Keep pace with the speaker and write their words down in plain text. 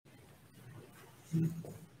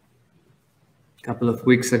A couple of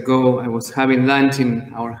weeks ago, I was having lunch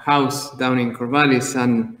in our house down in Corvallis,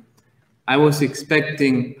 and I was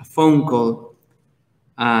expecting a phone call,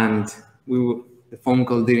 and the phone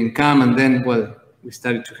call didn't come, and then, well, we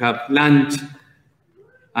started to have lunch,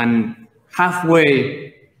 and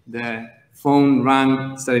halfway the phone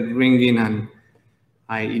rang, started ringing, and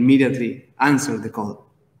I immediately answered the call.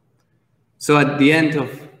 So at the end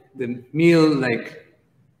of the meal, like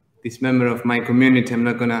this member of my community, I'm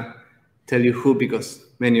not gonna tell you who, because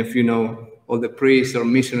many of you know all the priests or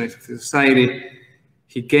missionaries of the society,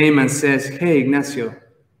 he came and says, "Hey, Ignacio,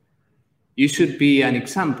 you should be an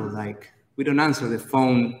example, like we don't answer the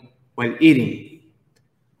phone while eating."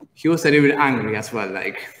 He was a little bit angry as well,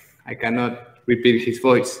 like I cannot repeat his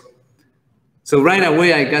voice. So right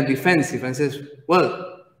away I got defensive and says,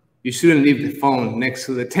 "Well, you shouldn't leave the phone next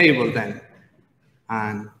to the table then,"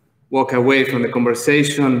 and walk away from the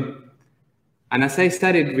conversation. And as I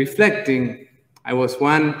started reflecting, I was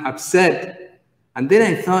upset, and then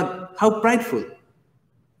I thought, how prideful.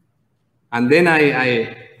 And then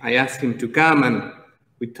I asked him to come, and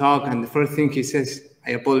we talked, and the first thing he says,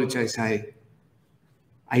 "I apologize,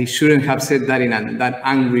 I shouldn't have said that in that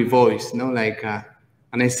angry voice, no?"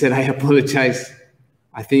 And I said, "I apologize.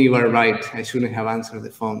 I think you are right. I shouldn't have answered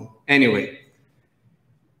the phone." Anyway,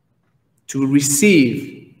 to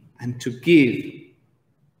receive and to give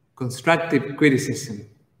constructive criticism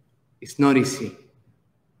is not easy,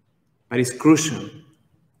 but it's crucial.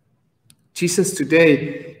 Jesus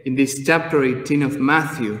today, in this chapter 18 of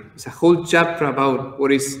Matthew, is a whole chapter about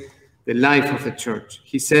what is the life of the church.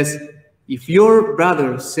 He says, "If your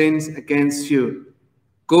brother sins against you,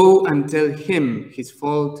 go and tell him his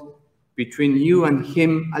fault between you and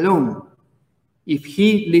him alone. If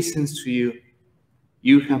he listens to you,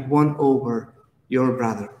 you have won over your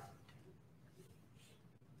brother."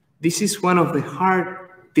 This is one of the hard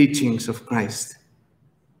teachings of Christ,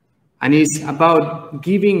 and it's about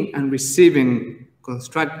giving and receiving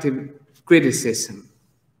constructive criticism.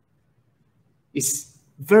 It's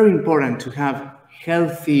very important to have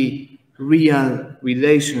healthy, real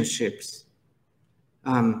relationships,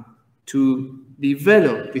 to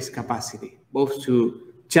develop this capacity, both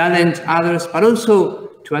to challenge others, but also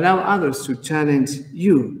to allow others to challenge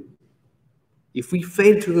you. If we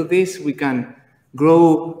fail to do this, we can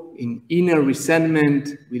grow in inner resentment,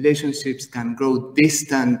 relationships can grow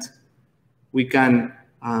distant, we can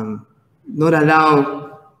not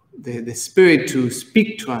allow the Spirit to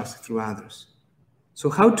speak to us through others. So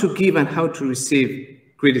how to give and how to receive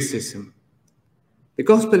criticism? The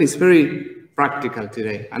gospel is very practical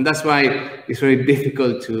today, and that's why it's very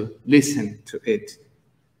difficult to listen to it.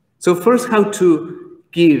 So first, how to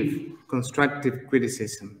give constructive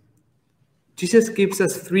criticism. Jesus gives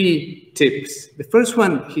us 3 tips. The first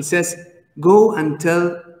one, he says, go and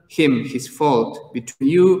tell him his fault between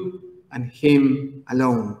you and him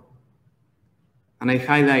alone. And I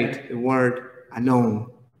highlight the word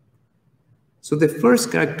alone. So the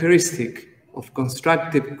first characteristic of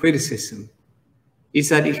constructive criticism is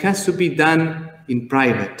that it has to be done in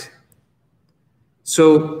private.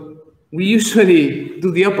 So we usually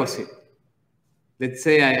do the opposite. Let's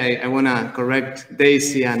say I want to correct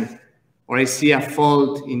Daisy, or I see a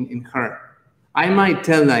fault in her. I might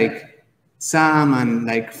tell like Sam and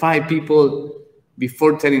 5 people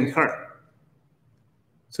before telling her.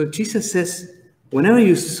 So Jesus says, whenever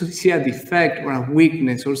you see a defect or a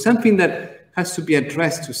weakness or something that has to be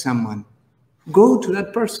addressed to someone, go to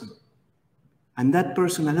that person and that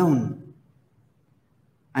person alone.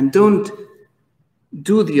 And don't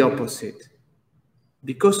do the opposite.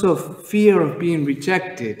 Because of fear of being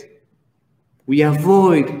rejected, we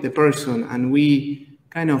avoid the person and we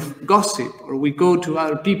kind of gossip, or we go to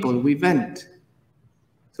other people, we vent.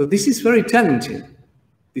 So this is very challenging,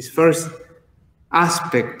 this first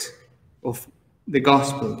aspect of the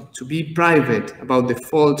gospel, to be private about the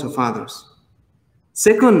faults of others.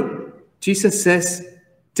 Second, Jesus says,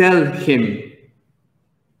 tell him.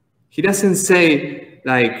 He doesn't say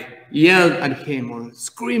yell at him or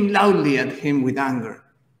scream loudly at him with anger.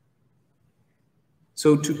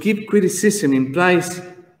 So to give criticism implies,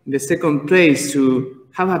 in the second place, to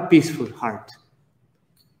have a peaceful heart.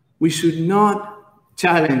 We should not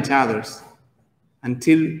challenge others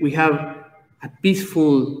until we have a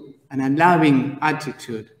peaceful and a loving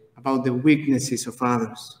attitude about the weaknesses of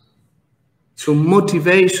others. So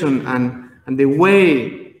motivation and the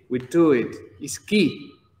way we do it is key.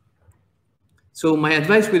 So my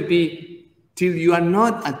advice will be, till you are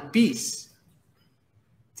not at peace,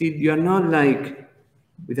 till you are not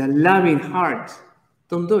with a loving heart,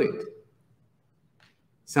 don't do it.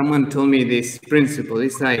 Someone told me this principle.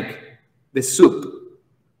 It's the soup.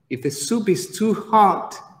 If the soup is too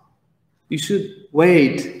hot, you should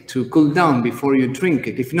wait to cool down before you drink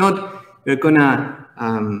it. If not, you're gonna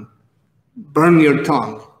burn your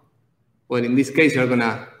tongue. Well, in this case, you're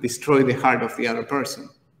gonna destroy the heart of the other person.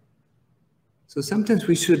 So sometimes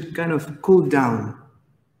we should kind of cool down.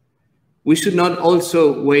 We should not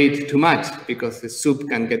also wait too much because the soup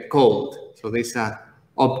can get cold. So there's an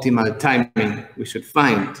optimal timing we should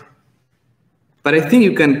find. But I think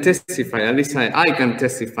you can testify, at least I can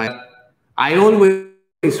testify. I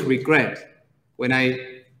always regret when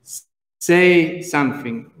I say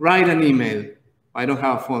something, write an email. I don't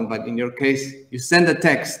have a phone, but in your case, you send a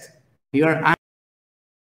text. You are angry.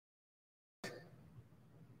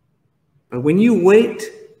 But when you wait,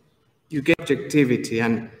 you get objectivity,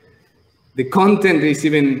 and the content is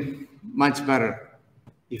even much better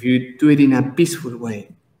if you do it in a peaceful way.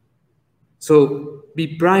 So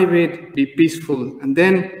be private, be peaceful, and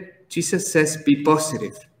then Jesus says, be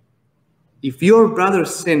positive. If your brother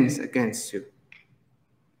sins against you,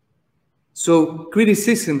 so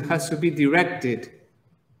criticism has to be directed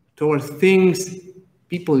towards things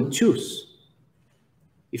people choose.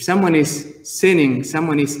 If someone is sinning,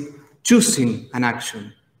 someone is choosing an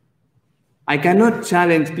action. I cannot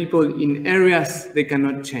challenge people in areas they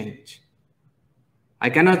cannot change. I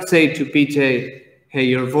cannot say to PJ, hey,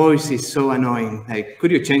 your voice is so annoying. Like,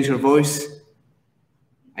 could you change your voice?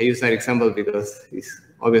 I use that example because it's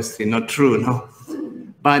obviously not true, no?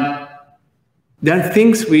 But there are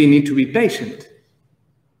things we need to be patient.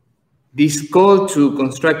 This call to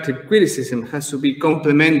constructive criticism has to be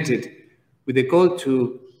complemented with a call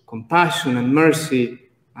to compassion and mercy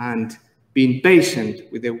and being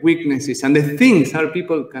patient with the weaknesses and the things our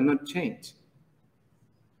people cannot change.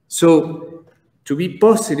 So to be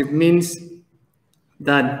positive means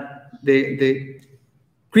that the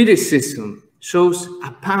criticism shows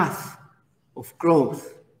a path of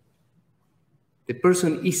growth. The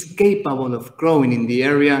person is capable of growing in the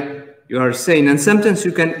area you are saying, and sometimes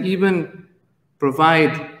you can even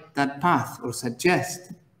provide that path or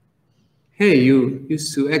suggest, hey, you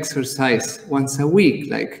used to exercise once a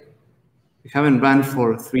week, like you haven't run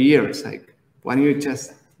for 3 years, like why don't you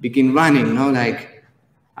just begin running, no? Like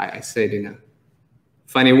I said in a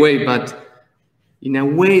funny way, but in a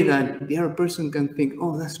way that the other person can think,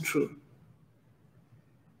 oh, that's true.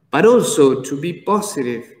 But also to be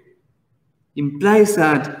positive implies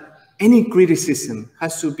that any criticism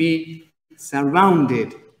has to be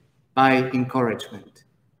surrounded by encouragement.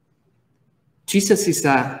 Jesus is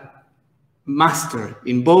a master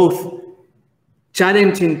in both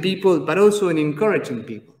challenging people, but also in encouraging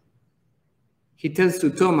people. He tells to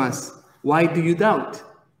Thomas, why do you doubt?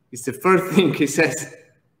 It's the first thing he says.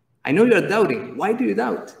 I know you're doubting. Why do you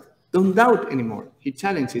doubt? Don't doubt anymore. He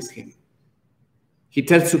challenges him. He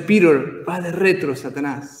tells to Peter, va de retro,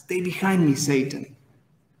 Satanás. Stay behind me, Satan.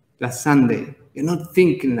 Last Sunday, you're not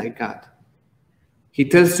thinking like God. He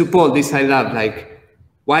tells to Paul, this I love, like,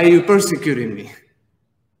 why are you persecuting me?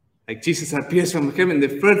 Like Jesus appears from heaven,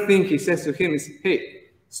 the first thing he says to him is,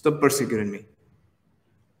 hey, stop persecuting me.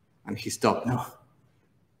 And he stopped, no.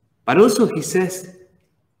 But also he says,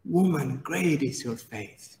 woman, great is your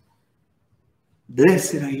faith.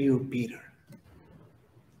 Blessed are you, Peter.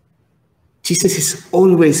 Jesus is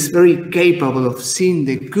always very capable of seeing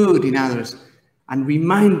the good in others and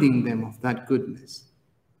reminding them of that goodness.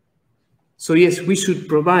 So yes, we should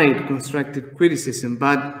provide constructive criticism,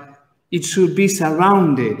 but it should be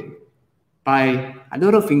surrounded by a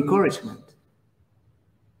lot of encouragement.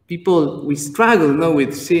 People, we struggle now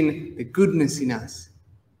with seeing the goodness in us.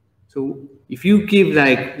 So if you give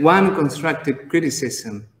like one constructive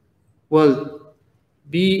criticism, well,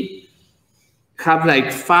 have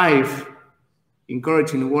like 5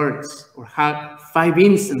 encouraging words, or have 5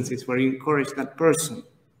 instances where you encourage that person.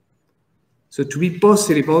 So to be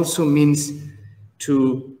positive also means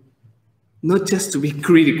to not just to be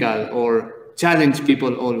critical or challenge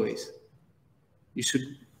people always. You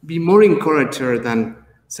should be more encourager than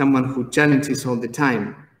someone who challenges all the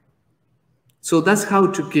time. So that's how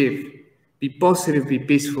to give. Be positive, be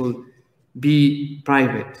peaceful, be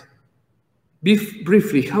private.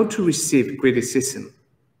 Briefly, how to receive criticism.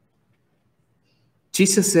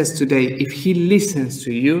 Jesus says today, if he listens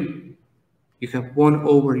to you, you have won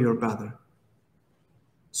over your brother.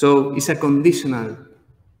 So it's a conditional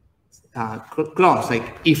clause,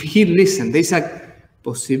 like if he listens, there's a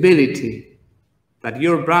possibility that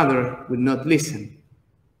your brother will not listen,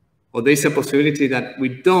 or there's a possibility that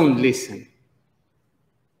we don't listen.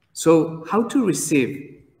 So how to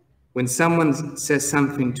receive when someone says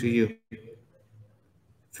something to you?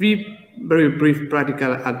 3 very brief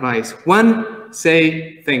practical advice. 1,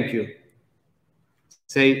 say thank you.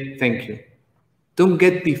 Say thank you. Don't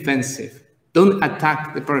get defensive. Don't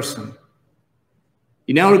attack the person.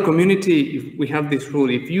 In our community, we have this rule.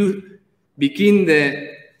 If you begin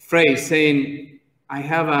the phrase saying, I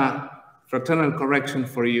have a fraternal correction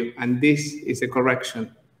for you, and this is a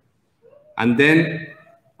correction, and then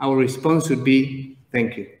our response would be,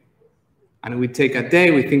 thank you. And we take a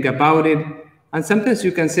day, we think about it, and sometimes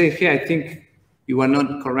you can say, hey, I think you are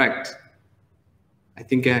not correct. I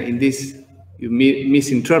think in this, you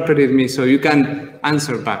misinterpreted me, so you can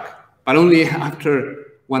answer back, but only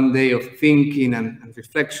after one day of thinking and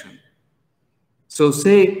reflection. So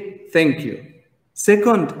say thank you.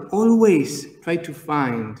 Second, always try to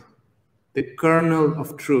find the kernel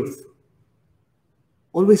of truth.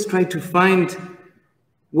 Always try to find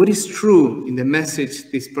what is true in the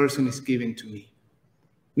message this person is giving to me.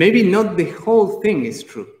 Maybe not the whole thing is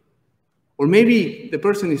true. Or maybe the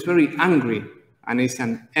person is very angry and is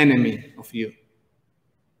an enemy of you.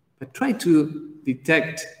 But try to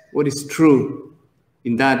detect what is true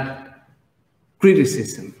in that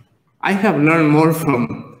criticism. I have learned more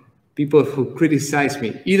from people who criticize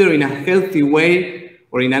me, either in a healthy way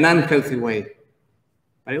or in an unhealthy way.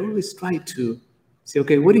 But I always try to say,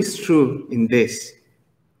 okay, what is true in this?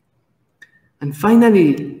 And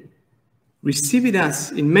finally, receive it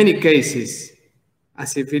as, in many cases,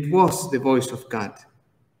 as if it was the voice of God.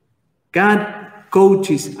 God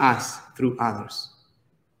coaches us through others.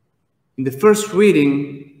 In the first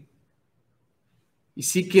reading,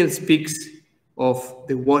 Ezekiel speaks of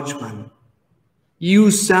the watchman.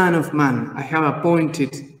 You, son of man, I have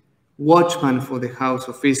appointed watchman for the house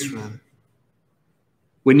of Israel.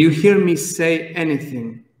 When you hear me say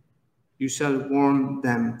anything, you shall warn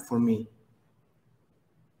them for me.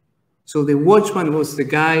 So the watchman was the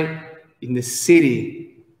guy in the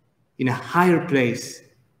city, in a higher place,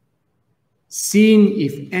 seeing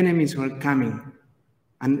if enemies were coming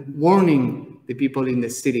and warning the people in the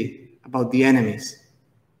city about the enemies.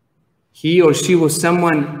 He or she was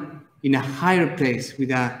someone in a higher place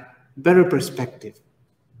with a better perspective.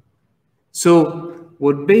 So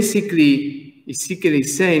what basically Ezekiel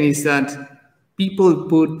is saying is that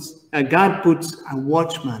God puts a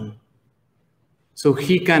watchman so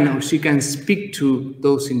he can or she can speak to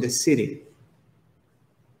those in the city.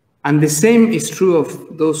 And the same is true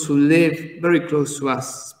of those who live very close to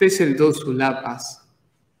us, especially those who love us.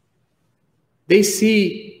 They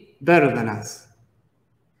see better than us.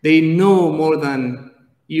 They know more than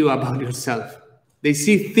you about yourself. They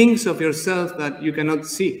see things of yourself that you cannot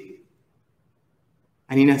see.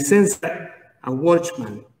 And in a sense, a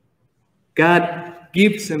watchman, God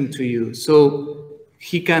gives them to you so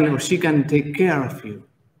he can or she can take care of you.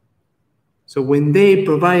 So when they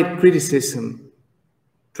provide criticism,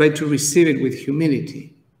 try to receive it with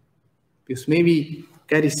humility, because maybe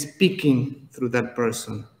God is speaking through that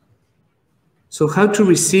person. So how to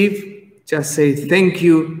receive? Just say thank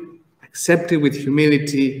you, accept it with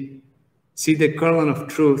humility, see the kernel of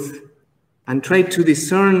truth, and try to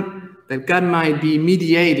discern that God might be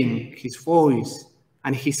mediating his voice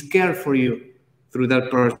and his care for you through that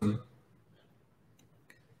person.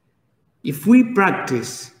 If we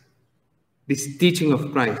practice this teaching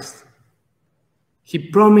of Christ, he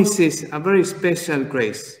promises a very special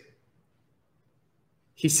grace.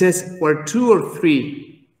 He says, where 2 or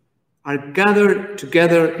 3 are gathered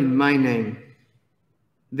together in my name,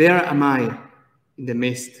 there am I in the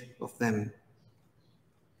midst of them.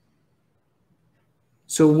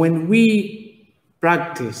 So when we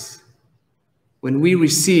practice, when we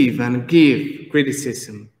receive and give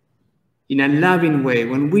criticism in a loving way,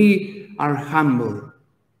 when we are humble,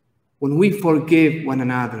 when we forgive one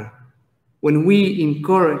another, when we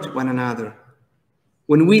encourage one another,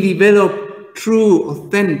 when we develop true,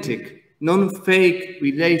 authentic, non-fake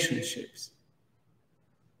relationships,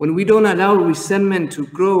 when we don't allow resentment to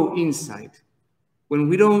grow inside, when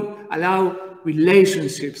we don't allow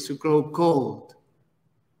relationships to grow cold,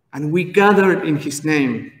 and we gather in his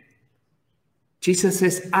name, Jesus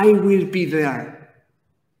says, I will be there.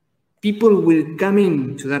 People will come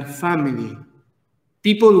into that family.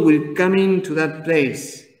 People will come into that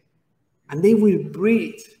place, and they will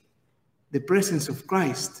breathe the presence of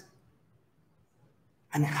Christ.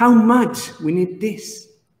 And how much we need this.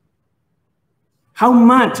 How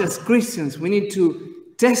much as Christians we need to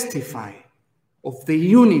testify of the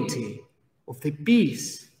unity, of the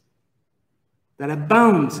peace that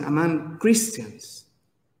abounds among Christians.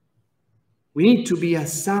 We need to be a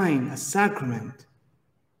sign, a sacrament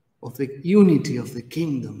of the unity of the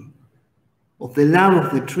kingdom, of the love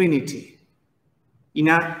of the Trinity, in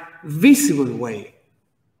a visible way.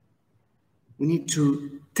 We need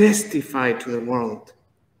to testify to the world.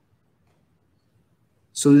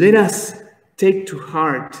 So let us take to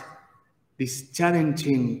heart this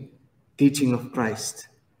challenging teaching of Christ.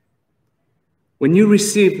 When you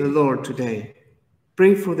receive the Lord today,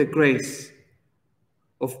 pray for the grace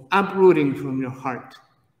of uprooting from your heart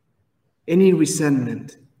any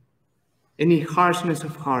resentment, any harshness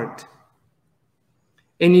of heart,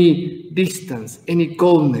 any distance, any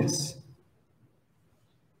coldness,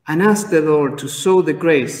 and ask the Lord to show the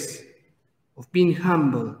grace of being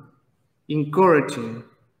humble, encouraging,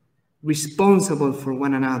 responsible for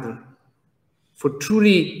one another, for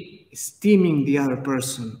truly esteeming the other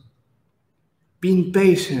person, being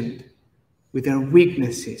patient with their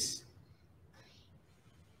weaknesses.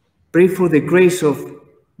 Pray for the grace of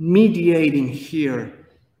mediating here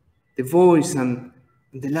the voice and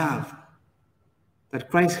the love that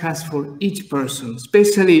Christ has for each person,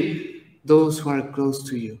 especially those who are close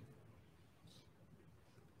to you.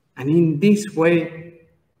 And in this way,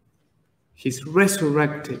 his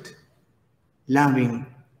resurrected, loving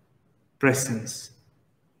presence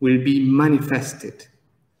will be manifested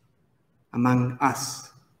among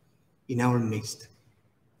us in our midst.